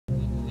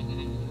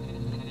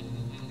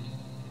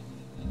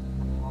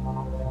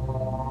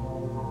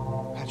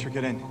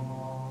get in?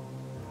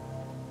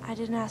 I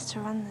didn't ask to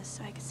run this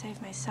so I could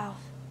save myself.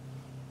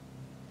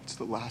 It's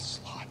the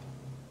last slot.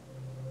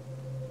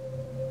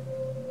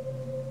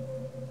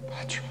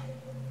 Petra.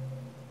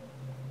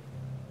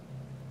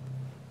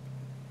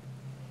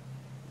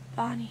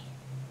 Bonnie.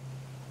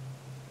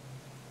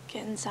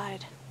 Get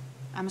inside.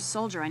 I'm a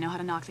soldier. I know how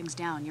to knock things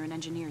down. You're an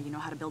engineer. You know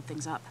how to build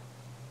things up.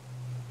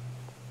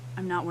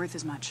 I'm not worth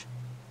as much.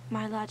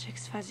 My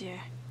logic's fuzzier.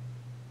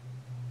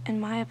 In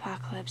my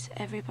apocalypse,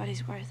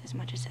 everybody's worth as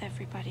much as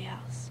everybody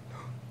else.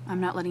 I'm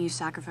not letting you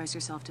sacrifice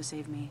yourself to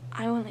save me.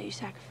 I won't let you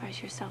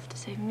sacrifice yourself to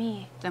save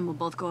me. Then we'll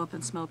both go up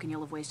in smoke and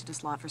you'll have wasted a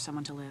slot for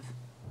someone to live.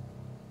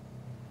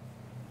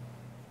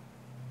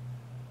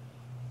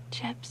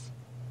 Chips.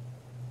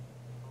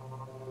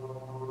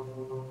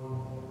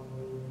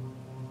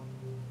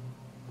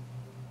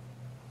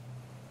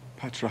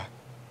 Petra.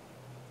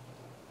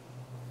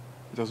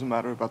 It doesn't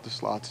matter about the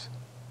slots.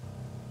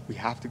 We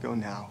have to go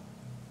now.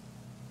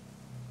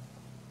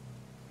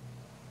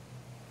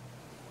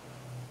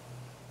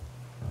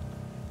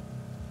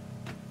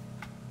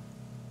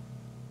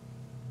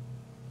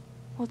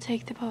 We'll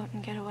take the boat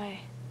and get away.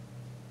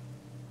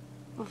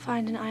 We'll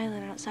find an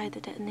island outside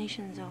the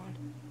detonation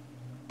zone.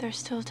 There's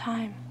still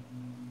time.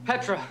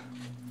 Petra!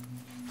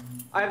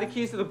 I have the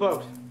keys to the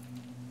boat.